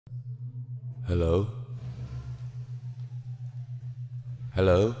Hello?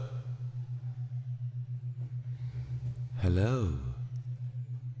 Hello? Hello?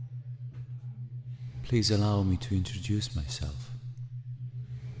 Please allow me to introduce myself.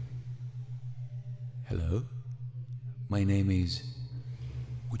 Hello? My name is...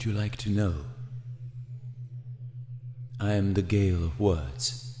 Would you like to know? I am the gale of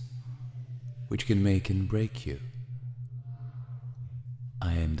words, which can make and break you.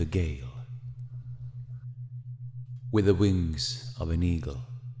 I am the gale, with the wings of an eagle,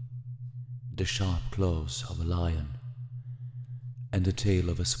 the sharp claws of a lion, and the tail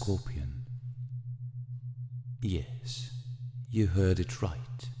of a scorpion. Yes, you heard it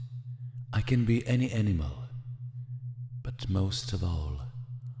right. I can be any animal, but most of all,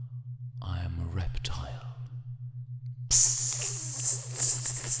 I am a reptile.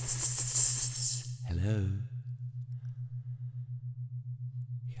 Hello?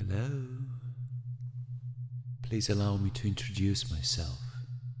 Hello? Please allow me to introduce myself.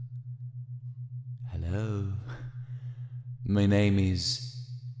 Hello? My name is...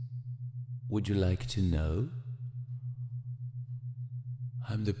 Would you like to know?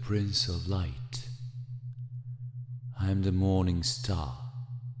 I'm the Prince of Light. I'm the morning star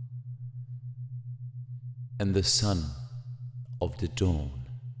and the son of the dawn,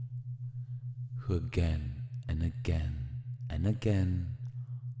 who again and again and again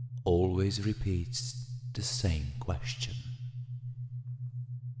always repeats the same question.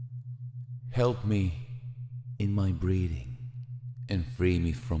 Help me in my breathing and free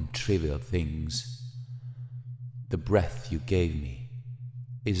me from trivial things. The breath you gave me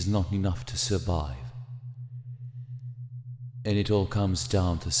is not enough to survive, and it all comes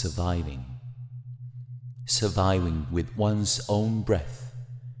down to surviving with one's own breath,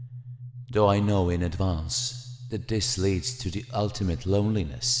 though I know in advance that this leads to the ultimate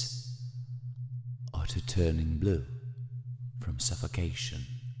loneliness, or to turning blue from suffocation.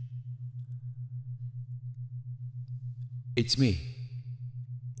 It's me.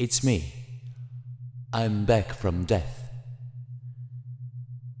 I'm back from death.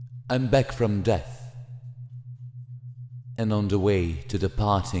 I'm back from death, and on the way to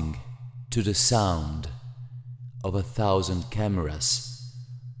departing to the sound of 1,000 cameras,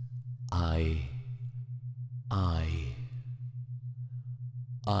 I,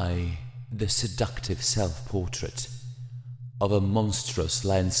 the seductive self-portrait of a monstrous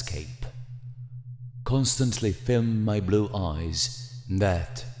landscape, constantly film my blue eyes,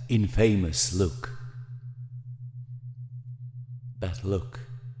 that infamous look. That look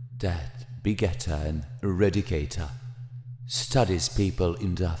that begetter and eradicator studies people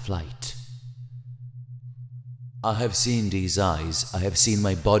in their flight. I have seen these eyes, I have seen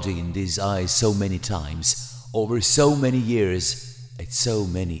my body in these eyes so many times, over so many years, at so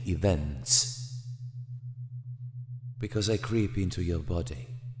many events. Because I creep into your body,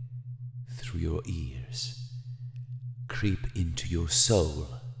 through your ears, creep into your soul,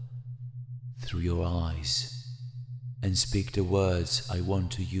 through your eyes, and speak the words I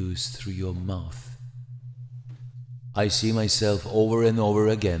want to use through your mouth. I see myself over and over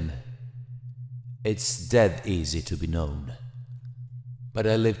again. It's dead easy to be known, but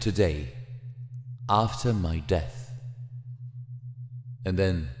I live today, after my death, and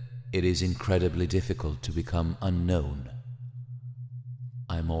then it is incredibly difficult to become unknown.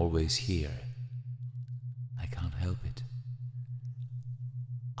 I'm always here. I can't help it.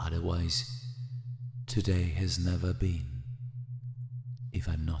 Otherwise, today has never been. If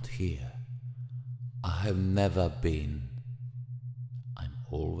I'm not here, I have never been. I'm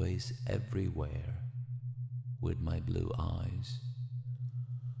always everywhere with my blue eyes.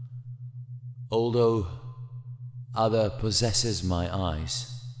 Although other possesses my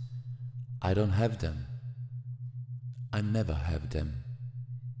eyes, I don't have them. I never have them.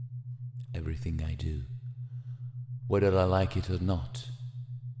 Everything I do, whether I like it or not,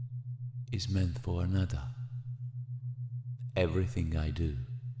 is meant for another. Everything I do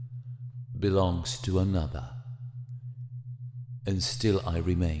belongs to another, and still I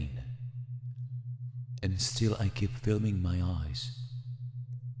remain, and still I keep filming my eyes,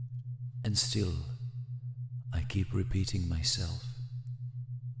 and still I keep repeating myself.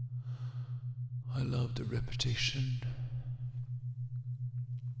 I love the repetition.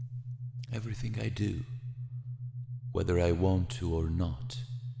 Everything I do, whether I want to or not,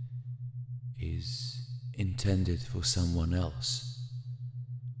 is intended for someone else,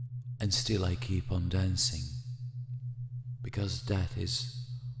 and still I keep on dancing, because that is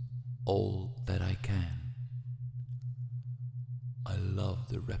all that I can. I love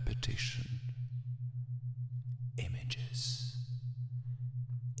the repetition.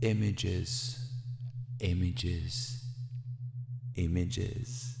 Images Images,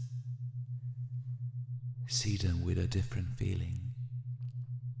 images. See them with a different feeling.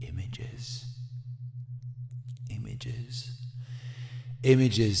 Images, images,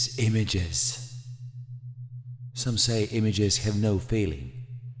 images, images. Some say images have no feeling,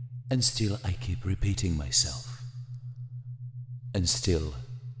 and still I keep repeating myself. And still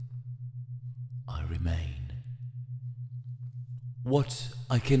I remain. What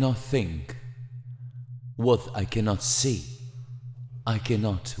I cannot think, what I cannot see, I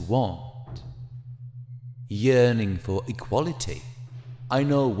cannot want. Yearning for equality, I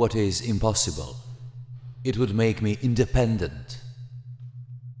know what is impossible. It would make me independent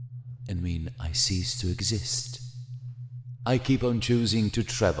and mean I cease to exist. I keep on choosing to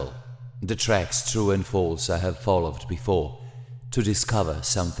travel the tracks true and false I have followed before, to discover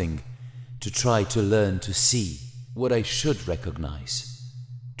something, to try to learn to see what I should recognize,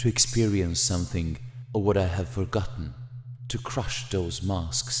 to experience something or what I have forgotten, to crush those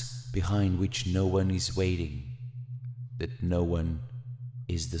masks behind which no one is waiting, that no one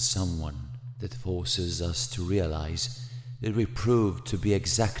is the someone that forces us to realize that we prove to be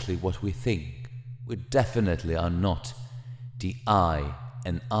exactly what we think. We definitely are not the I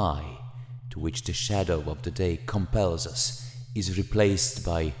and I to which the shadow of the day compels us is replaced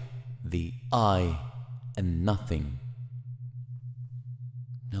by the I and nothing.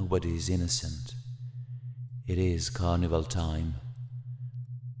 Nobody is innocent. It is carnival time,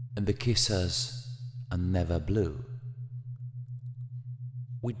 and the kisses are never blue.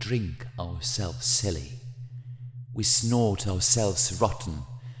 We drink ourselves silly. We snort ourselves rotten.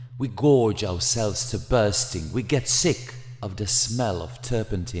 We gorge ourselves to bursting. We get sick of the smell of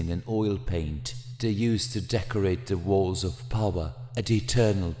turpentine and oil paint they used to decorate the walls of power at the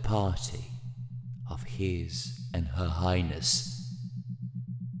eternal party of His and Her Highness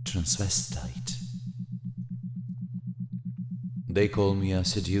transvestite. They call me a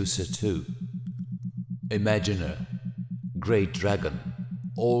seducer too, imaginer, great dragon,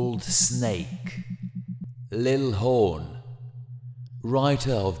 old snake, lil horn,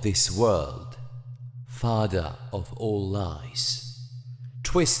 writer of this world, father of all lies,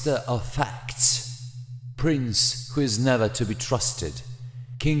 twister of facts, prince who is never to be trusted,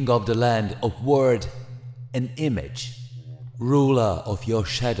 king of the land of word and image, ruler of your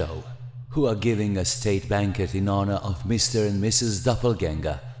shadow, who are giving a state banquet in honor of Mr. and Mrs.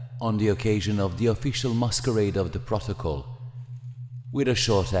 Doppelganger on the occasion of the official masquerade of the protocol, with a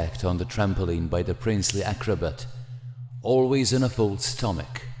short act on the trampoline by the princely acrobat, always on a full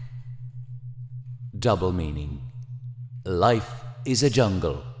stomach. Double meaning. Life is a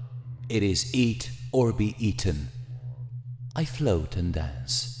jungle. It is eat or be eaten. I float and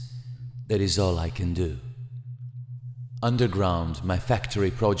dance. That is all I can do. Underground, my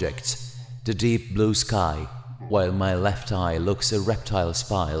factory projects, the deep blue sky, while my left eye looks at reptiles'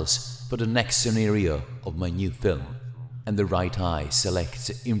 files for the next scenario of my new film, and the right eye selects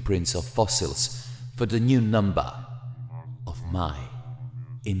imprints of fossils for the new number of my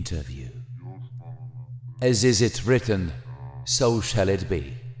interview. As is it written, so shall it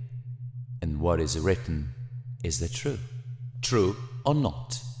be. And what is written is the true. True or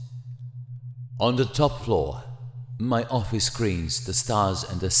not? On the top floor, my office screens the stars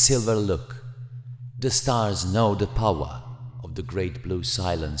and the silver look. The stars know the power of the great blue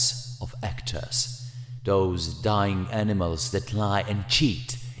silence of actors, those dying animals that lie and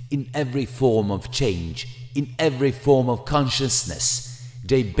cheat in every form of change, in every form of consciousness.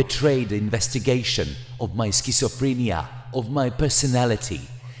 They betray the investigation of my schizophrenia, of my personality.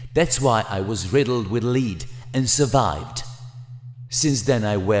 That's why I was riddled with lead and survived. Since then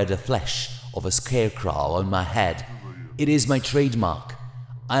I wear the flesh of a scarecrow on my head. It is my trademark.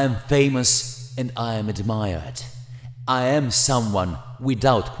 I am famous and I am admired. I am someone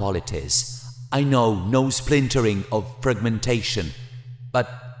without qualities. I know no splintering of fragmentation, but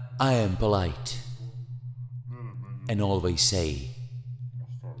I am polite and always say,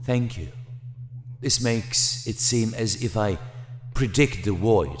 thank you. This makes it seem as if I predict the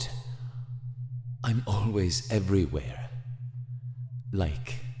void. I'm always everywhere,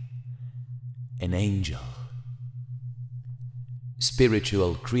 like an angel.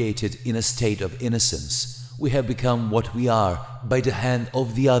 Spiritual, created in a state of innocence, we have become what we are by the hand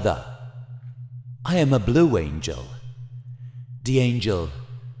of the other. I am a blue angel, the angel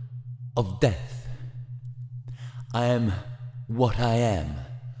of death. I am what I am,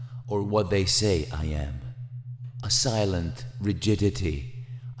 or what they say I am. A silent rigidity.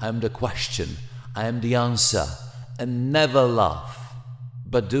 I am the question, I am the answer, and never laugh,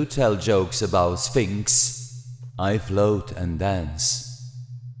 but do tell jokes about Sphinx. I float and dance.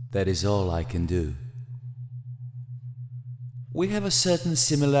 That is all I can do. We have a certain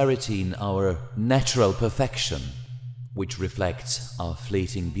similarity in our natural perfection, which reflects our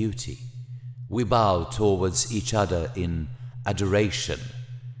fleeting beauty. We bow towards each other in adoration.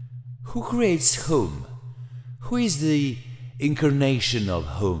 Who creates whom? Who is the incarnation of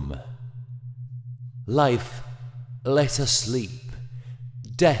whom? Life lets us sleep.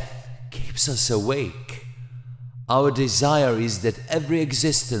 Death keeps us awake. Our desire is that every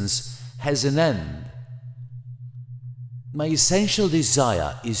existence has an end. My essential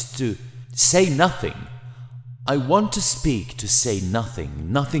desire is to say nothing. I want to speak to say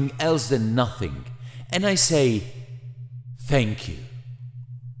nothing, nothing else than nothing. And I say, thank you.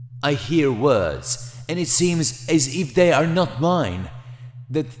 I hear words, and it seems as if they are not mine,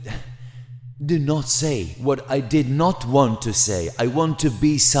 that do not say what I did not want to say. I want to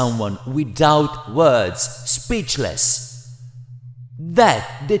be someone without words, speechless.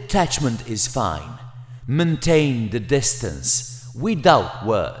 That detachment is fine. Maintain the distance without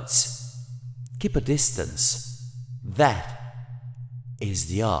words. Keep a distance. That is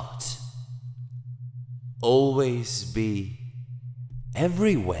the art. Always be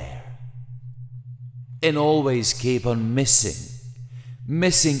everywhere. And always keep on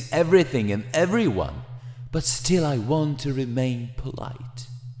missing everything and everyone, but still I want to remain polite.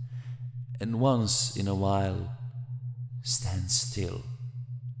 And once in a while, stand still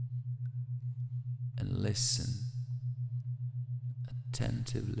and listen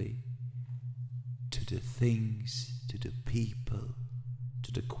attentively to the things, to the people,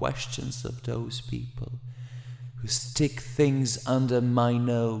 to the questions of those people who stick things under my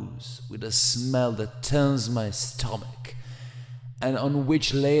nose with a smell that turns my stomach, and on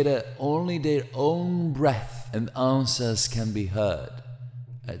which later only their own breath and answers can be heard.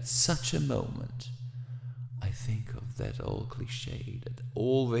 At such a moment, I think of that old cliché that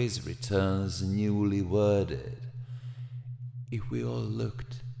always returns newly worded. If we all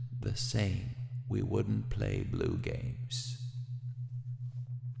looked the same, we wouldn't play blue games.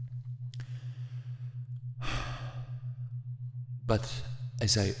 But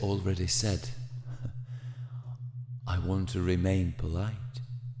as I already said, I want to remain polite,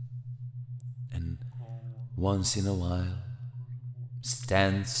 and once in a while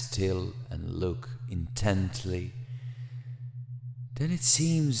stand still and look intently. Then it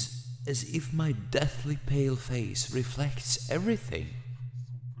seems as if my deathly pale face reflects everything.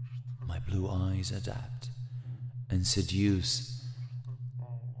 My blue eyes adapt and seduce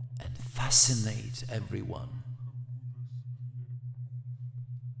and fascinate everyone.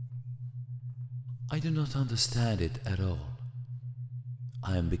 I do not understand it at all.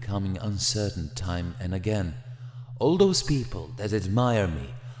 I am becoming uncertain time and again. All those people that admire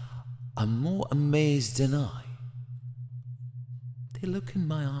me are more amazed than I. They look in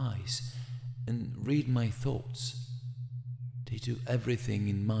my eyes and read my thoughts. They do everything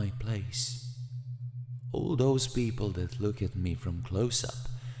in my place. All those people that look at me from close up,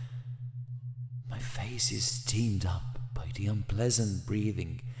 my face is steamed up by the unpleasant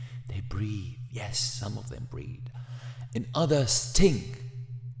breathing. They breathe, yes, some of them breathe, and others stink.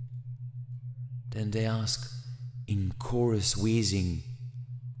 Then they ask, in chorus wheezing,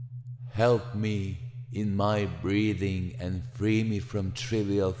 help me in my breathing and free me from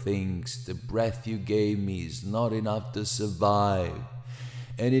trivial things. The breath you gave me is not enough to survive.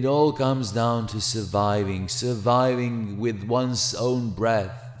 And it all comes down to surviving with one's own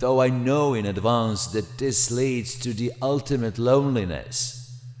breath, though I know in advance that this leads to the ultimate loneliness.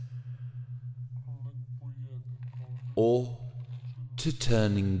 Or to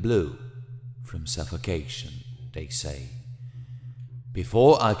turning blue from suffocation, they say,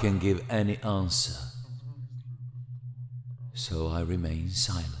 before I can give any answer. So I remain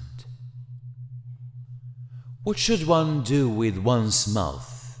silent. What should one do with one's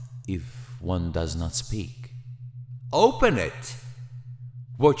mouth if one does not speak? Open it!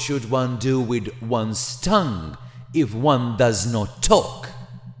 What should one do with one's tongue if one does not talk?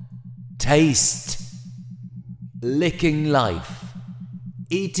 Taste! Licking life,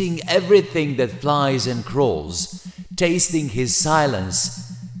 eating everything that flies and crawls, tasting his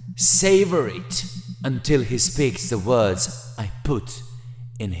silence, savor it until he speaks the words I put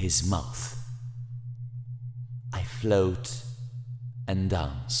in his mouth. I float and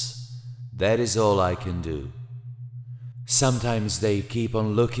dance. That is all I can do. Sometimes they keep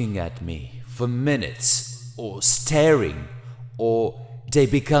on looking at me for minutes, or staring, or they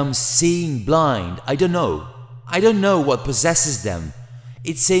become seeing blind. I don't know what possesses them.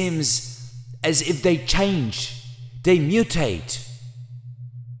 It seems as if they change, they mutate.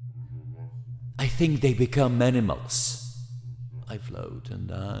 I think they become animals. I float and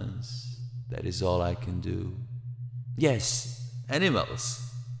dance. That is all I can do. Yes,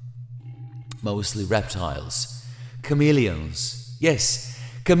 animals, mostly reptiles, chameleons. Yes,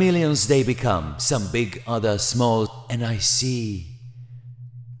 chameleons they become, some big, others small, and I see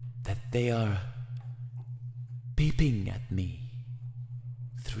that they are peeping at me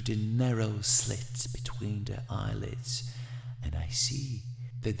through the narrow slits between their eyelids, and I see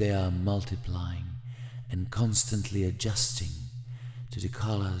that they are multiplying and constantly adjusting to the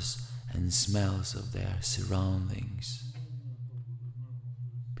colors and smells of their surroundings.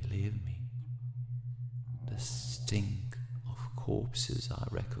 Believe me, the stink of corpses I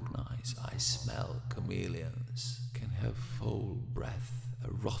recognize. I smell chameleons, can have foul breath,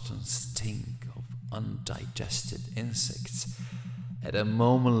 a rotten stink of undigested insects. At a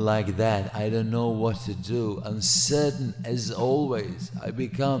moment like that, I don't know what to do. Uncertain as always, I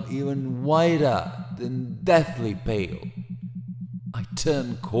become even whiter than deathly pale. I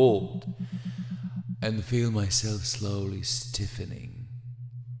turn cold and feel myself slowly stiffening.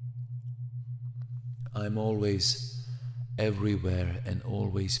 I'm always everywhere and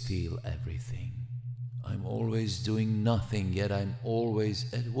always feel everything. I'm always doing nothing, yet I'm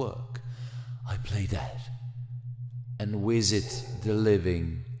always at work. I play that and visit the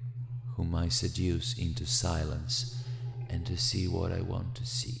living, whom I seduce into silence and to see what I want to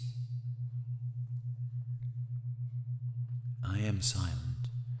see. I am silent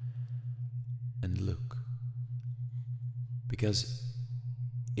and look, because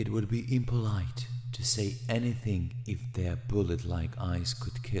it would be impolite to say anything if their bullet-like eyes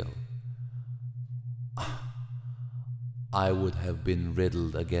could kill. I would have been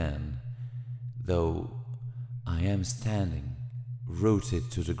riddled again, though I am standing,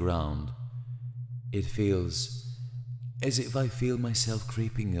 rooted to the ground. It feels as if I feel myself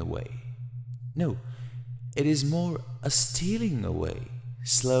creeping away. No, it is more a stealing away,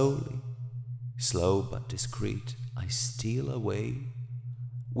 slowly, slow but discreet. I steal away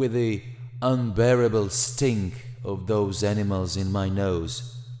with the unbearable stink of those animals in my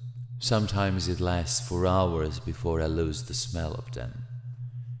nose. Sometimes it lasts for hours before I lose the smell of them.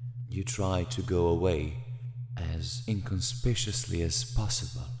 You try to go away as inconspicuously as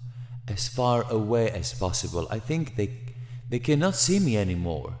possible, as far away as possible. I think they cannot see me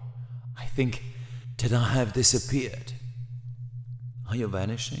anymore. I think that I have disappeared. Are you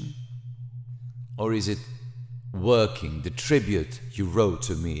vanishing? Or is it working, the tribute you wrote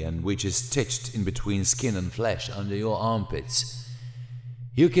to me and which is stitched in between skin and flesh under your armpits?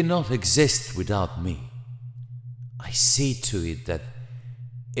 You cannot exist without me. I see to it that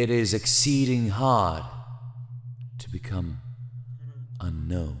it is exceeding hard to become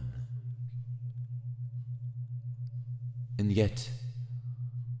unknown. And yet,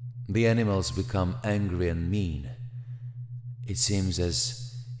 the animals become angry and mean. It seems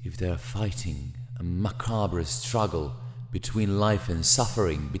as if they are fighting a macabre struggle between life and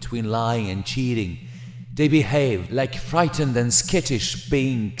suffering, between lying and cheating. They behave like frightened and skittish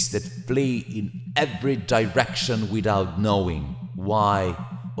beings that flee in every direction without knowing why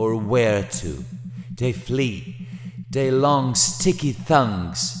or where to. They flee. Their long, sticky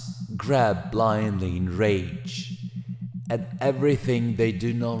tongues grab blindly in rage at everything they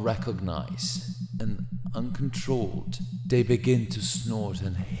do not recognize, and uncontrolled, they begin to snort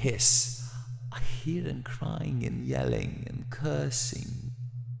and hiss. I hear them crying and yelling and cursing.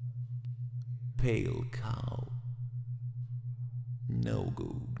 Pale cow, no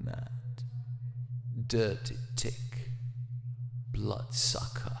good gnat, dirty tick,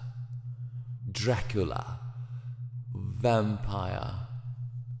 bloodsucker, Dracula, vampire,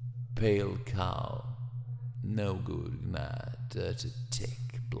 pale cow, no good gnat, dirty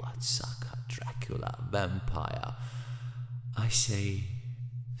tick, bloodsucker, Dracula, vampire. I say,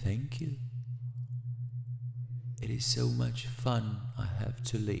 thank you. It is so much fun I have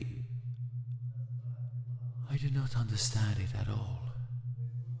to leave. I do not understand it at all.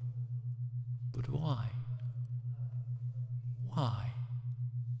 But why? Why?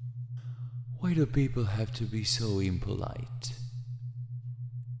 Why do people have to be so impolite?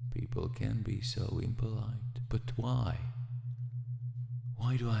 People can be so impolite, but why?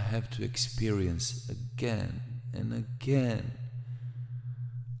 Why do I have to experience again and again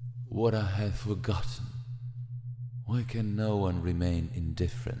what I have forgotten? Why can no one remain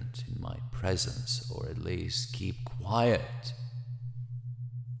indifferent in my presence, or at least keep quiet?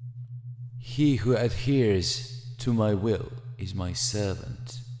 He who adheres to my will is my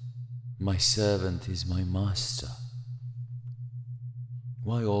servant. My servant is my master.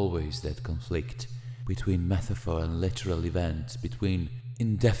 Why always that conflict between metaphor and literal event, between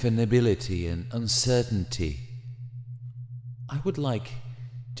indefinability and uncertainty? I would like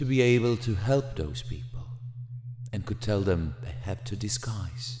to be able to help those people, and could tell them they have to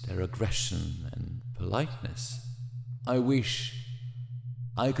disguise their aggression and politeness. I wish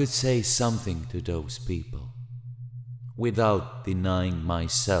I could say something to those people without denying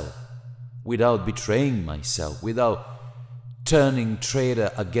myself, without betraying myself, without turning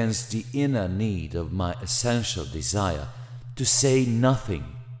traitor against the inner need of my essential desire to say nothing,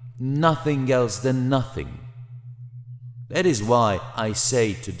 nothing else than nothing. That is why I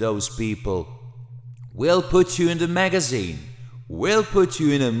say to those people, we'll put you in the magazine, we'll put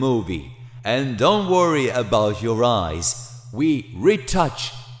you in a movie, and don't worry about your eyes, we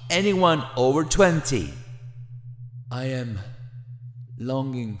retouch anyone over 20. I am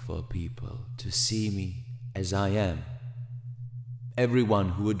longing for people to see me as I am. Everyone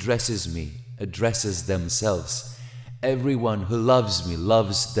who addresses me addresses themselves. Everyone who loves me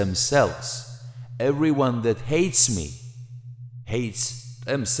loves themselves. Everyone that hates me hates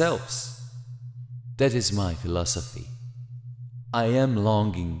themselves. That is my philosophy. I am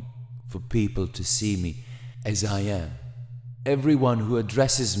longing for people to see me as I am. Everyone who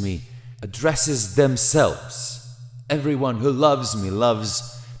addresses me addresses themselves. Everyone who loves me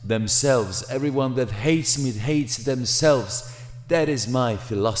loves themselves. Everyone that hates me hates themselves. That is my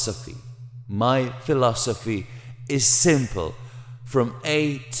philosophy. My philosophy is simple, from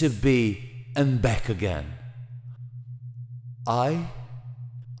A to B and back again. I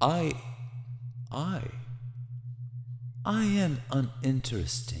am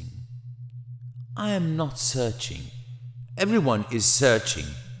uninteresting. I am not searching. Everyone is searching.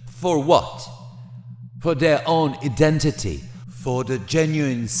 For what? For their own identity, for the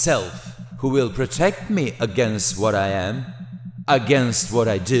genuine self who will protect me against what I am, against what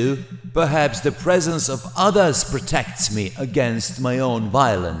I do. Perhaps the presence of others protects me against my own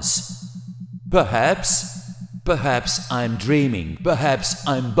violence. Perhaps I'm dreaming. Perhaps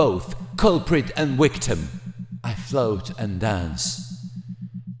I'm both culprit and victim. I float and dance.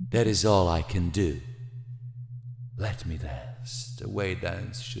 That is all I can do. Let me dance the way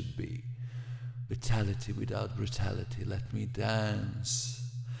dance should be. Vitality without brutality. Let me dance.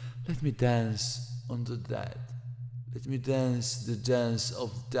 Let me dance on the dead. Let me dance the dance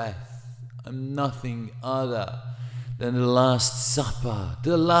of death. I'm nothing other than the Last Supper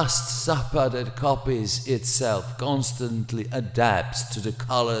that copies itself, constantly adapts to the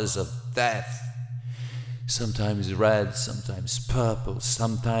colors of death. Sometimes red, sometimes purple,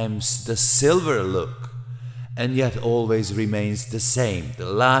 sometimes the silver look, and yet always remains the same, the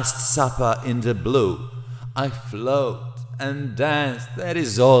Last Supper in the blue. I float and dance, that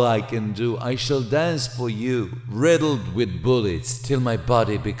is all I can do. I shall dance for you, riddled with bullets, till my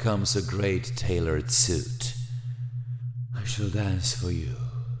body becomes a great tailored suit. I shall dance for you,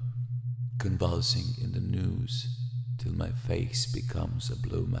 convulsing in the news, till my face becomes a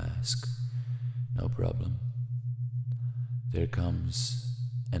blue mask. No problem. There comes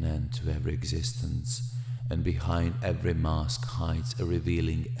an end to every existence, and behind every mask hides a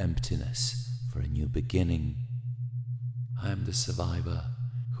revealing emptiness for a new beginning. I am the survivor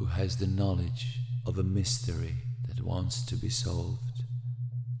who has the knowledge of a mystery that wants to be solved,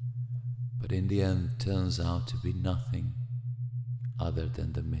 but in the end turns out to be nothing other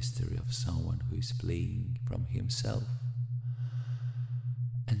than the mystery of someone who is fleeing from himself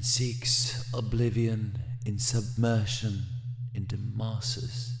and seeks oblivion in submersion in the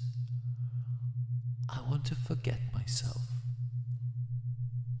masses. I want to forget myself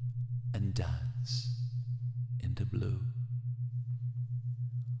and dance in the blue.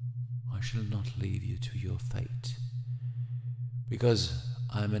 I shall not leave you to your fate, because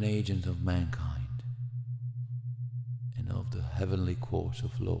I am an agent of mankind and of the heavenly court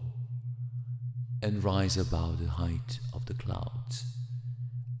of law, and rise above the height of the clouds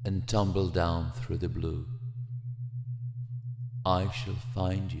and tumble down through the blue. I shall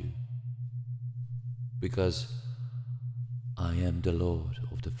find you, because I am the Lord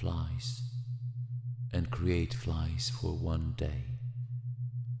of the flies, and create flies for one day.